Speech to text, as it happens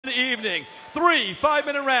evening. 3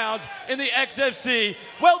 5-minute rounds in the XFC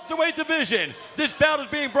welterweight division. This bout is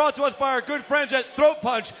being brought to us by our good friends at Throat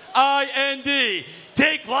Punch IND.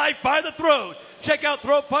 Take life by the throat. Check out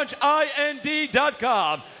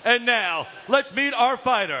throatpunchind.com. And now, let's meet our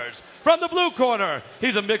fighters. From the blue corner,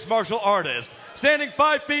 he's a mixed martial artist, standing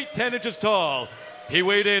 5 feet 10 inches tall. He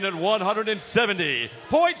weighed in at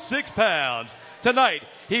 170.6 pounds. Tonight,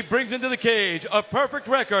 he brings into the cage a perfect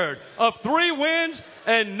record of 3 wins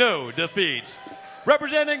and no defeats.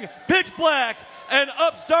 Representing Pitch Black and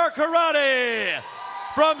Upstart Karate,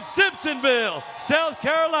 from Simpsonville, South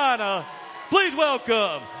Carolina, please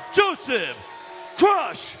welcome Joseph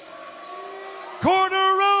Crush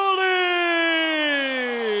Corneroli!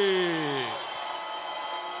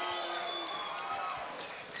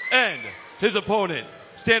 And his opponent,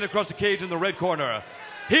 standing across the cage in the red corner,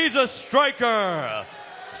 he's a striker,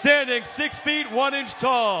 standing 6 feet 1 inch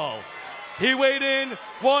tall. He weighed in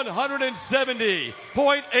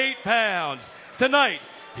 170.8 pounds. Tonight,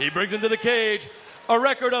 he brings into the cage a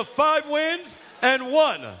record of 5 wins and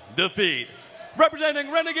 1 defeat. Representing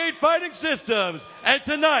Renegade Fighting Systems, and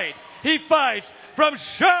tonight, he fights from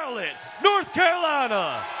Charlotte, North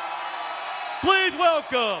Carolina. Please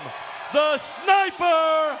welcome the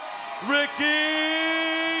Sniper,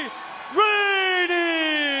 Ricky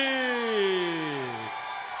Rainey.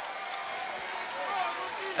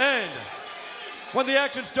 And when the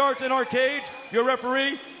action starts in our cage, your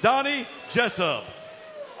referee, Donnie Jessup.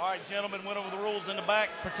 All right, gentlemen, went over the rules in the back.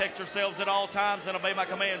 Protect yourselves at all times and obey my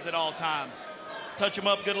commands at all times. Touch them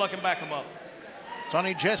up, good luck, and back them up.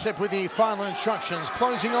 Donnie Jessup with the final instructions.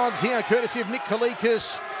 Closing odds here, courtesy of Nick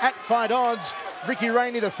Kalikas at Fight Odds. Ricky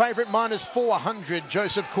Rainey, the favourite, -400.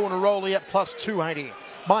 Joseph Corneroli at +280.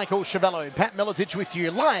 Michael Chavello, Pat Miletich with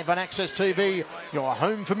you live on Access TV, your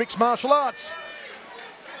home for mixed martial arts.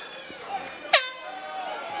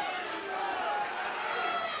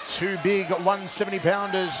 Two big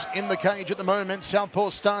 170-pounders in the cage at the moment.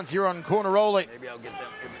 Southpaw stance here on Corneroli. Maybe I'll get them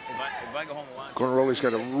if I go home alone. Corneroli's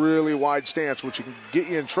got a really wide stance, which can get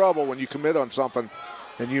you in trouble when you commit on something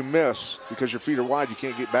and you miss because your feet are wide. You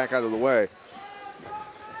can't get back out of the way.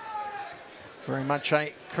 Very much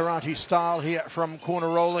a karate style here from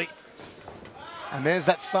Corneroli. And there's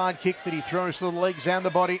that side kick that he throws to the legs and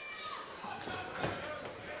the body.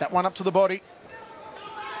 That one up to the body.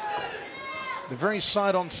 The very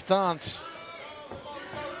side-on stance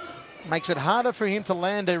makes it harder for him to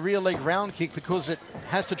land a rear leg round kick because it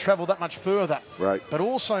has to travel that much further. Right. But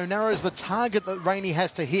also narrows the target that Rainey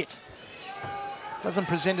has to hit. Doesn't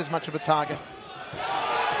present as much of a target.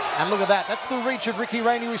 And look at that. That's the reach of Ricky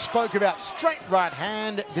Rainey we spoke about. Straight right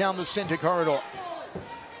hand down the center corridor.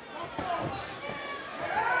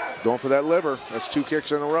 Going for that liver. That's 2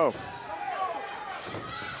 kicks in a row.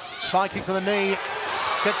 Side kick to the knee.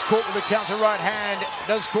 Gets caught with a counter right hand.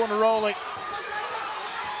 Does Corneroli.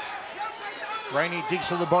 Rainey digs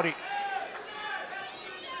to the body.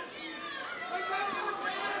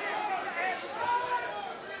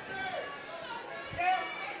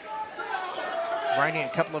 Rainey, a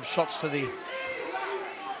couple of shots to the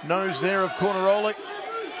nose there of Corneroli.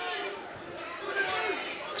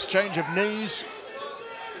 Exchange of knees.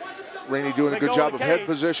 Rainey doing a good job of head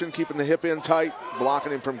position, keeping the hip in tight,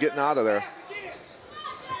 blocking him from getting out of there.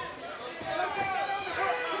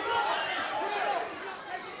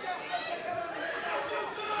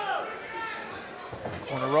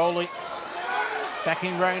 Corneroli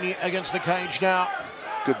backing Rainey against the cage now.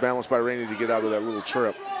 Good balance by Rainey to get out of that little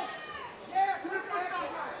trip.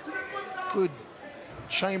 Good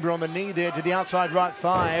chamber on the knee there to the outside right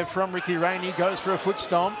thigh from Ricky Rainey. Goes for a foot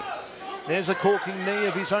stomp. There's a corking knee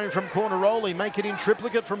of his own from Corneroli. Make it in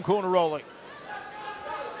triplicate from Corneroli.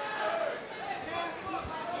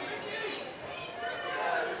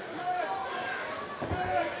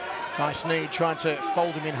 Nice knee, tried to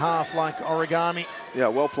fold him in half like origami. Yeah,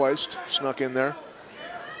 well placed, snuck in there.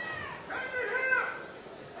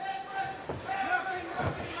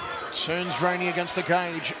 Turns Rainey against the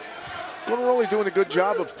cage. Corneroli doing a good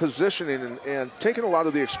job of positioning and taking a lot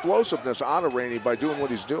of the explosiveness out of Rainey by doing what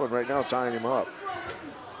he's doing right now, tying him up.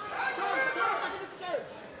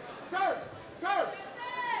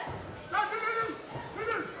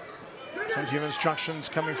 Plenty of instructions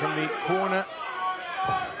coming from the corner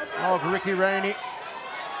of Ricky Rainey.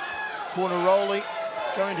 Corneroli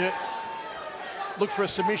going to look for a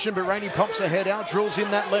submission, but Rainey pops the head out, drills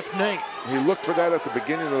in that left knee. He looked for that at the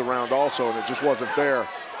beginning of the round also, and it just wasn't there.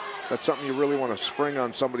 That's something you really want to spring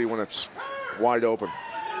on somebody when it's wide open.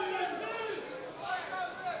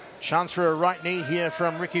 Chance for a right knee here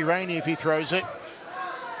from Ricky Rainey if he throws it.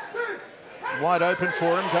 wide open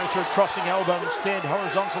for him. Goes for a crossing elbow instead.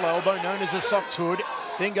 Horizontal elbow known as a socked hood.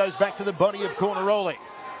 Then goes back to the body of Corneroli.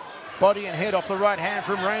 Body and head off the right hand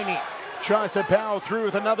from Rainey. Tries to power through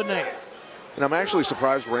with another knee. And I'm actually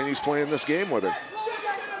surprised Rainey's playing this game with him.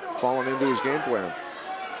 Falling into his game plan.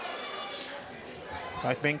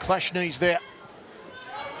 Both men clash knees there.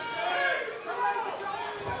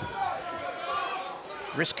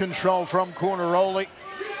 Wrist control from Corneroli.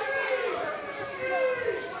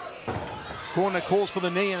 Corner calls for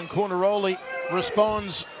the knee and Corneroli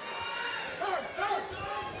responds.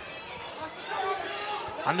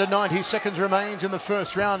 Under 90 seconds remains in the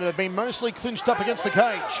first round. They've been mostly clinched up against the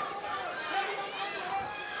cage.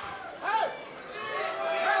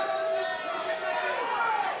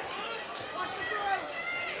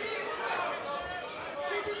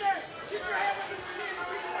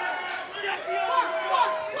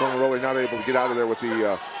 Corneroli not able to get out of there with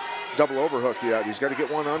the double overhook yet. He's got to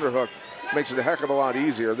get one underhook. Makes it a heck of a lot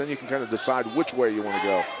easier. Then you can kind of decide which way you want to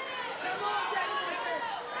go.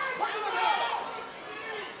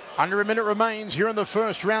 Under a minute remains here in the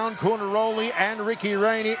first round. Corneroli and Ricky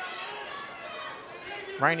Rainey.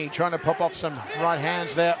 Rainey trying to pop off some right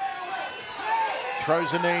hands there.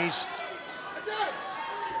 Throws the knees.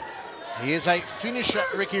 He is a finisher,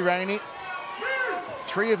 Ricky Rainey.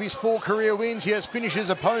 3 of his 4 career wins. He has finished his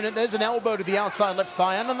opponent. There's an elbow to the outside left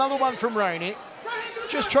thigh and another one from Rainey.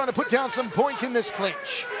 Just trying to put down some points in this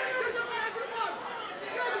clinch.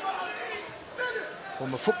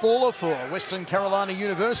 Former footballer for Western Carolina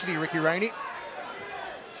University, Ricky Rainey.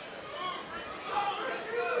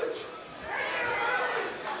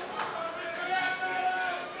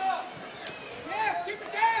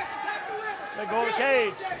 They go to the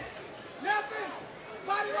cage.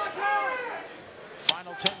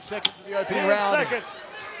 Final 10 seconds of the opening round.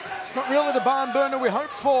 Not really the barn burner we hoped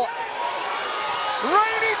for.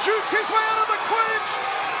 Rainey jukes his way out of the clinch.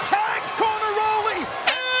 Tags Corneroli.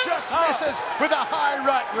 Just misses with a high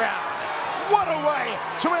right round. What a way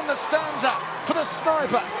to end the stanza for the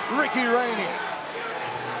sniper, Ricky Rainey.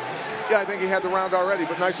 Yeah, I think he had the round already,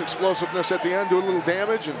 but nice explosiveness at the end. Do a little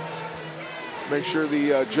damage and make sure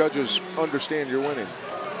the judges understand you're winning.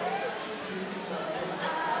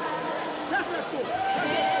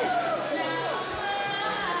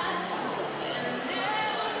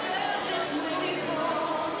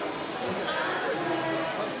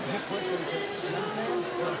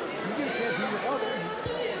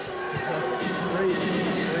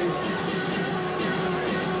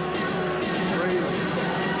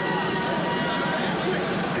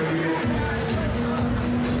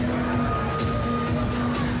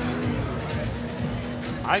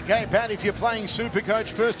 Okay, Pat, if you're playing Supercoach,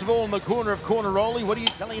 first of all, in the corner of Corneroli, what are you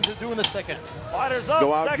telling him to do in the second? Fighters up,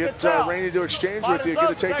 go out, get Rainey to exchange with you,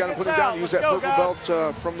 get a takedown and put him down. Use that purple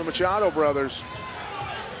belt from the Machado brothers.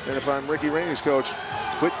 And if I'm Ricky Rainey's coach,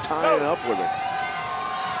 quit tying up with him.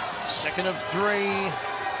 Second of 3.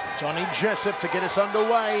 Johnny Jessup to get us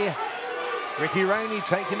underway. Ricky Rainey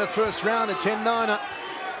taking the first round, a 10-9er.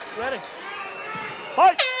 Ready.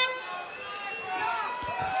 Fight!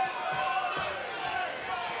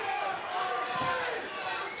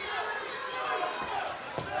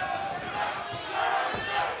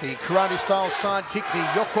 The karate-style side kick, the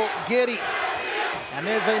Yoko Geri. And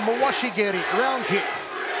there's a Mawashi Geri, round kick.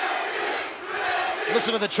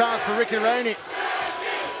 Listen to the chance for Ricky Rainey.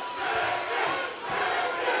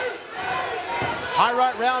 High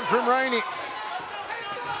right round from Rainey.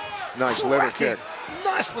 Nice liver kick.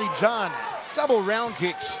 Nicely done. Double round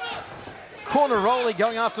kicks. Corneroli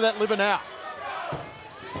going after that liver now.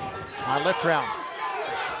 High left round.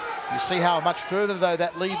 You see how much further, though,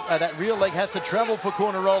 that rear leg has to travel for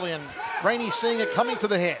Corneroli, and Rainey seeing it coming to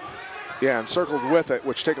the head. Yeah, and circled with it,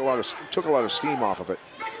 which took a lot of steam off of it.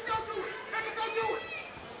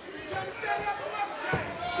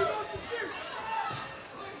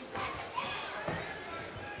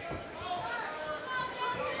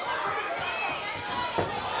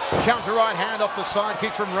 Counter right hand off the side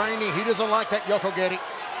kick from Rainey. He doesn't like that Yokogeri.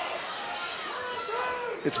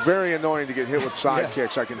 It's very annoying to get hit with side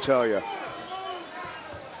kicks, I can tell you.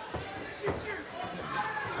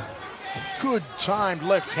 Good timed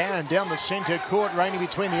left hand down the center court, Rainey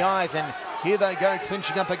between the eyes, and here they go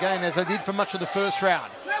clinching up again as they did for much of the first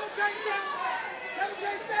round.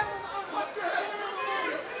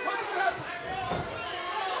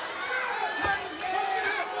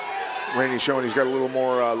 Rainey showing he's got a little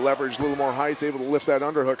more leverage, a little more height, able to lift that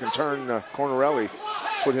underhook and turn Corneroli,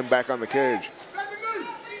 put him back on the cage.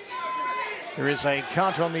 There is a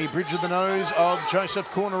cut on the bridge of the nose of Joseph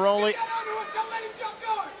Corneroli.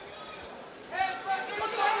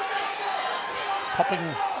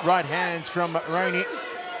 Popping right hands from Rainey.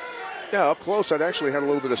 Yeah, up close, I'd actually had a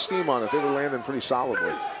little bit of steam on it. They were landing pretty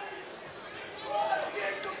solidly.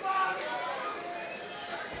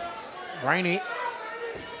 Rainey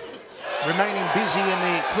remaining busy in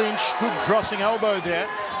the clinch. Good crossing elbow there.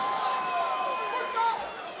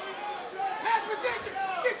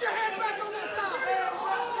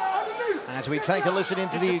 As we take a listen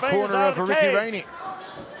into the corner of Ricky Rainey.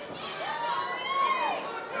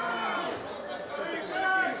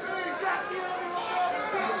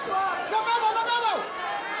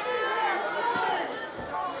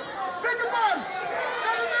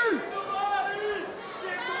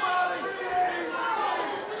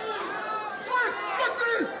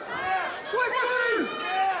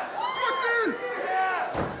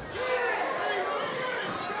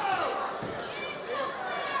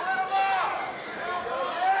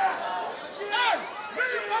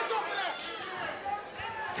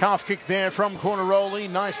 Calf kick there from Corneroli.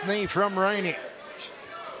 Nice knee from Rainey.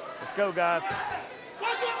 Let's go, guys.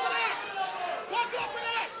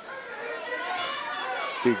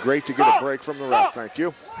 Be great to get a break from the ref. Thank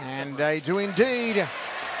you. And they do indeed.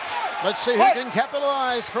 Let's see who can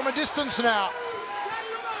capitalize from a distance now.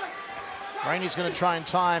 Rainey's going to try and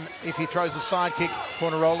time if he throws a side kick.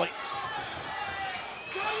 Corneroli.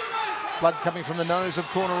 Blood coming from the nose of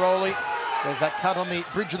Corneroli. There's that cut on the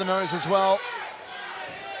bridge of the nose as well.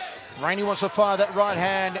 Rainey wants to fire that right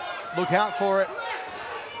hand. Look out for it.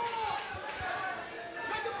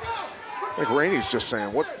 I think Rainey's just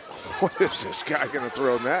saying, what is this guy going to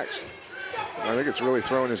throw next? I think it's really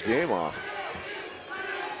throwing his game off.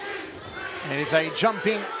 It is a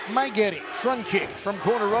jumping Maygeri front kick from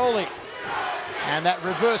Corneroli. And that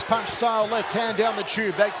reverse punch style left hand down the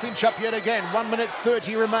tube. They clinch up yet again. 1 minute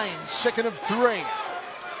 30 remains. Second of 3.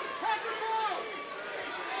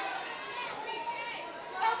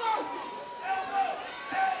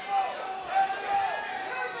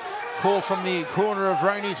 Call from the corner of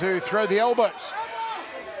Rainey to throw the elbows.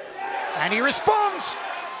 And he responds.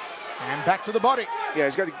 And back to the body. Yeah,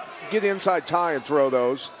 he's got to get inside tie and throw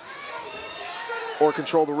those. Or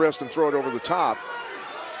control the wrist and throw it over the top.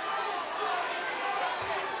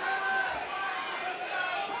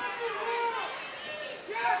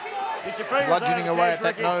 Bludgeoning away at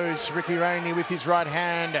that nose. Ricky Rainey with his right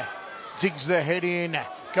hand. Digs the head in.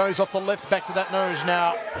 Goes off the left back to that nose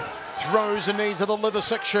now. Throws a knee to the liver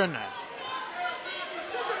section.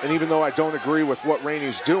 And even though I don't agree with what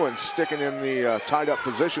Rainey's doing, sticking in the tied up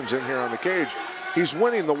positions in here on the cage, he's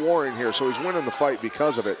winning the war in here, so he's winning the fight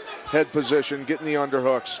because of it. Head position, getting the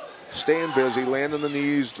underhooks, staying busy, landing the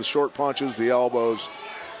knees, the short punches, the elbows.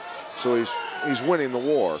 So he's winning the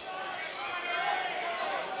war.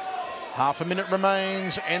 Half a minute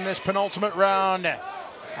remains in this penultimate round.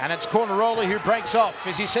 And it's Corneroli who breaks off.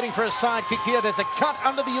 Is he setting for a side kick here? There's a cut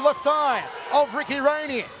under the left eye of Ricky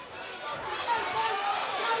Rainey.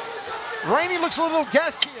 Rainey looks a little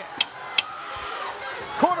gassed here.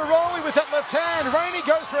 Corneroli with that left hand. Rainey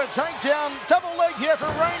goes for a takedown. Double leg here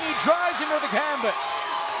from Rainey. Drives into the canvas.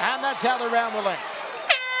 And that's how the round will end.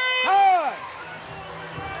 Time!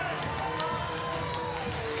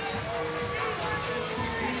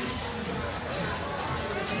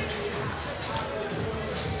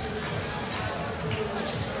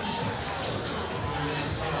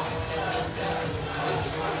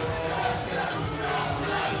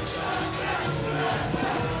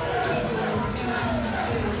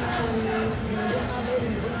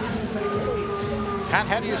 And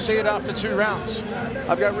how do you see it after 2 rounds?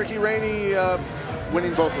 I've got Ricky Rainey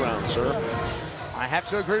winning both rounds, sir. I have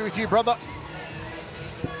to agree with you, brother.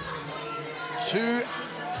 2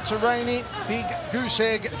 to Rainey. Big goose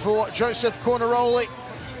egg for Joseph Corneroli.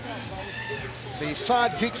 The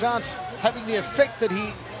side kicks aren't having the effect that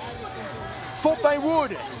he thought they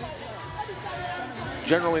would.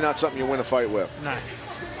 Generally not something you win a fight with. No.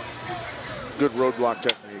 Good roadblock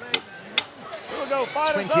technique.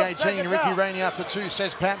 2018, Ricky Rainey after 2,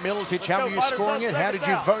 says Pat Miletich. How are you scoring it? How did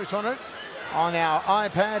you vote on it? On our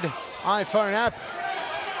iPad, iPhone app.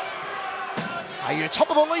 Are you top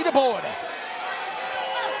of the leaderboard?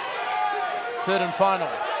 Third and final.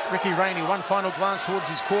 Ricky Rainey, one final glance towards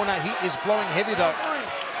his corner. He is blowing heavy though.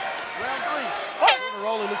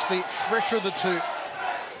 Corneroli looks the fresher of the two.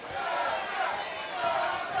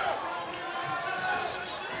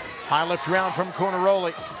 High left round from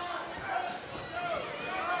Corneroli.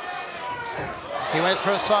 He waits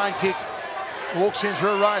for a side kick. Walks in through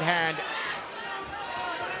a right hand.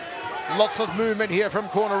 Lots of movement here from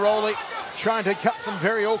Corneroli. Trying to cut some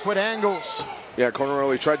very awkward angles. Yeah,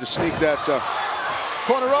 Corneroli tried to sneak that.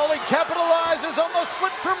 Corneroli capitalizes on the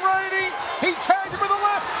slip from Rainey. He tags tags him with the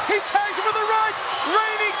left. He tags him with the right.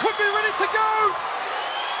 Rainey could be ready to go.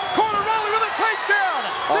 Corneroli with a takedown.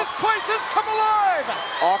 This place has come alive.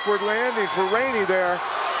 Awkward landing for Rainey there.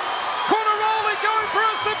 Corneroli going for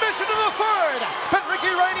a submission to the third. But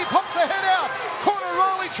Ricky Rainey pops the head out.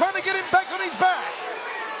 Corneroli trying to get him back on his back.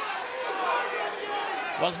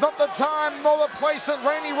 Was not the time nor the place that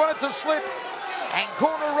Rainey wanted to slip. And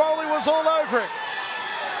Corneroli was all over it.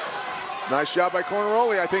 Nice job by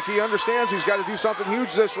Corneroli. I think he understands he's got to do something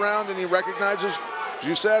huge this round, and he recognizes, as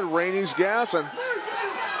you said, Rainey's gassing.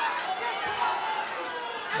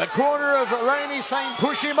 The corner of Rainey saying,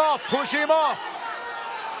 push him off, push him off.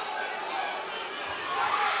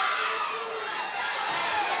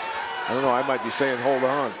 I don't know, I might be saying hold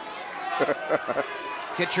on.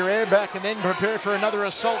 Get your air back and then prepare for another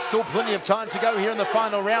assault. Still plenty of time to go here in the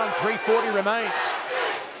final round. 3:40 remains.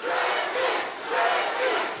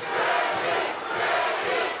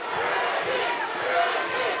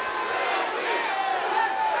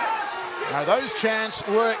 Now those chants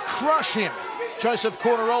were crush him. Joseph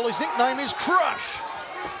Corneroli's nickname is Crush.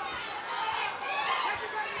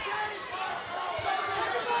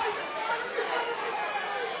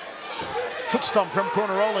 Foot stomp from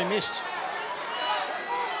Corneroli missed.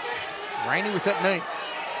 Rainey with that knee.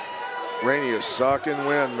 Rainey is sucking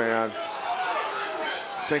wind, man.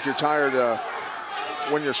 I think you're tired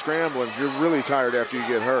when you're scrambling. You're really tired after you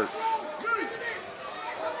get hurt.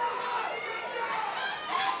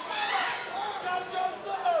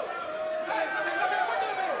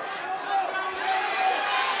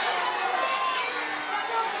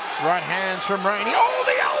 Right hands from Rainey. Oh,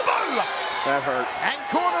 the elbow! That hurt. And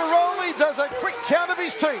Corneroli does a quick count of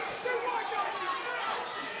his teeth.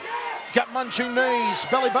 Gut-munching knees,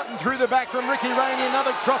 belly button through the back from Ricky Rainey,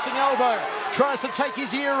 another crossing elbow. Tries to take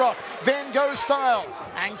his ear off, Van Gogh style.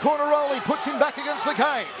 And Corneroli puts him back against the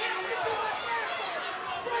cage.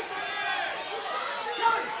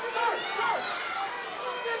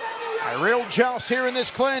 A real joust here in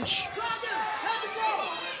this clinch.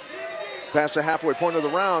 Past the halfway point of the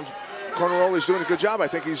round, Corneroli's doing a good job. I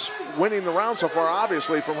think he's winning the round so far,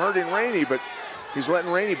 obviously, from hurting Rainey, but he's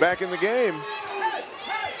letting Rainey back in the game.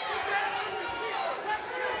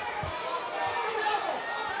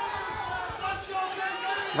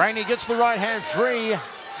 Rainey gets the right hand free,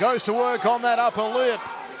 goes to work on that upper lip.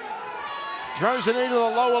 Throws a knee to the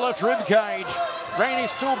lower left rib cage. Rainey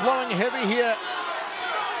still blowing heavy here.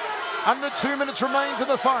 Under 2 minutes remain to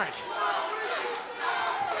the fight.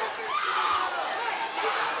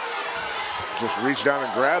 Just reached down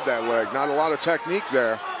and grabbed that leg. Not a lot of technique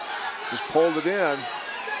there. Just pulled it in.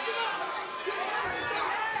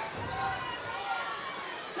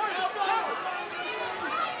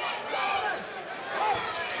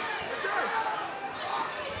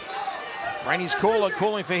 Rainey's caller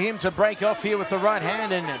calling for him to break off here with the right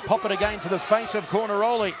hand and pop it again to the face of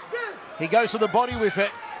Corneroli. He goes to the body with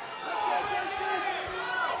it.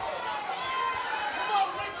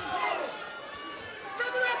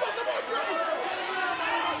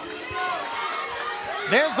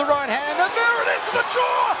 There's the right hand, and there it is to the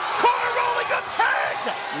jaw. Corneroli got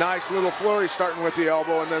tagged. Nice little flurry starting with the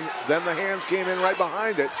elbow, and then the hands came in right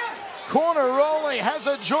behind it. Corneroli has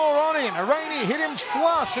a jaw on him. Rainey hit him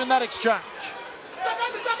flush in that exchange.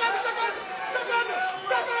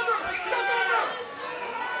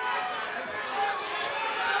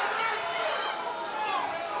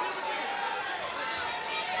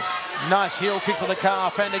 Nice heel kick to the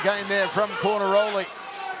calf, and again there from Corneroli.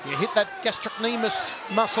 You hit that gastrocnemius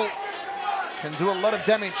muscle, can do a lot of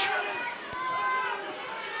damage.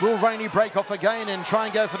 Will Rainey break off again and try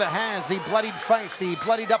and go for the hands? The bloodied face, the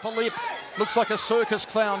bloodied upper lip. Looks like a circus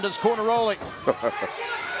clown, does Corneroli.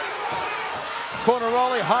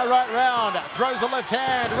 Corneroli, high right round, throws a left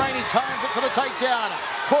hand. Rainey times it for the takedown.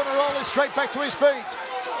 Corneroli straight back to his feet.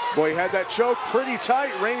 Boy, he had that choke pretty tight.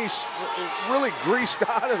 Rainey's really greased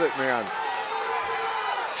out of it, man.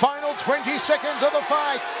 Final 20 seconds of the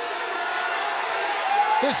fight.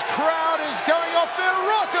 This crowd is going off their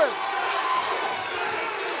rockers.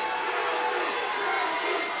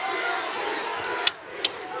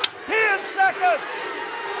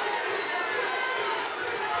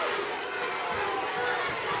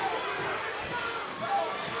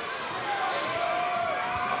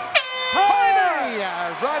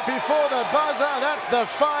 Right before the buzzer, that's the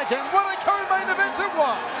fight, and what a co-main event it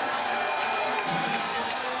was.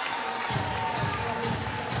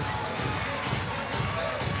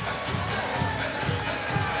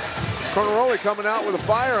 Corneroli coming out with a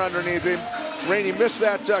fire underneath him. Rainey missed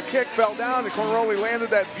that kick, fell down, and Corneroli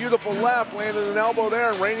landed that beautiful left, landed an elbow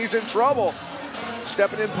there, and Rainey's in trouble.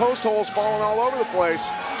 Stepping in post holes, falling all over the place.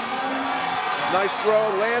 Nice throw,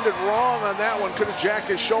 landed wrong on that one. Could have jacked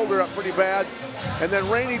his shoulder up pretty bad. And then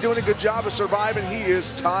Rainey doing a good job of surviving. He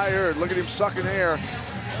is tired. Look at him sucking air.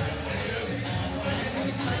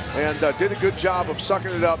 And did a good job of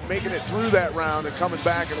sucking it up, making it through that round and coming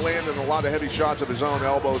back and landing a lot of heavy shots of his own,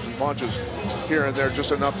 elbows and punches here and there,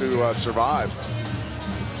 just enough to survive.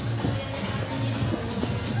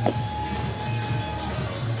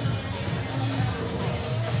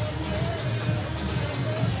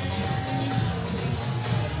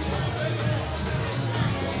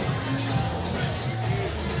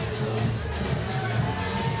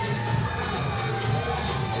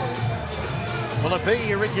 Will it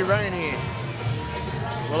be Ricky Rainey?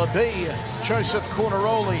 Will it be Joseph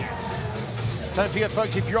Corneroli? Don't forget,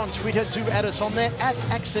 folks, if you're on Twitter, do add us on there at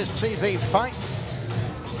Access TV Fights.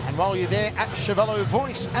 And while you're there, at Chevello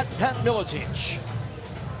Voice, at Pat Miletich.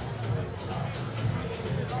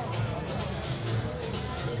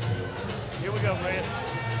 Here we go, Red.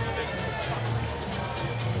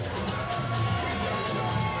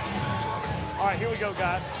 All right, here we go,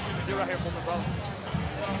 guys. Do right here for me, brother.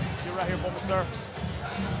 Do right here for me, sir.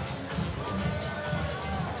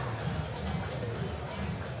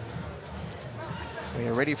 We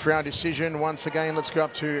are ready for our decision. Once again, let's go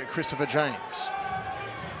up to Christopher James.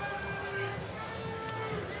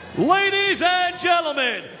 Ladies and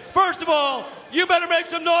gentlemen, first of all, you better make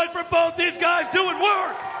some noise for both these guys doing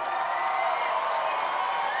work.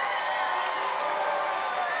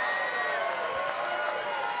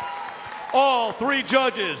 All three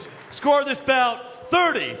judges score this bout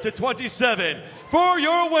 30-27 for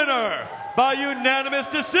your winner by unanimous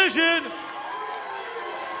decision,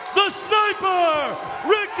 the Sniper,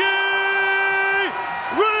 Ricky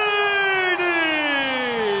Rainey.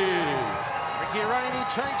 Ricky Rainey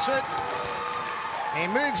takes it. He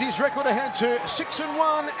moves his record ahead to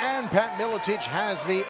 6-1, and Pat Miletich has the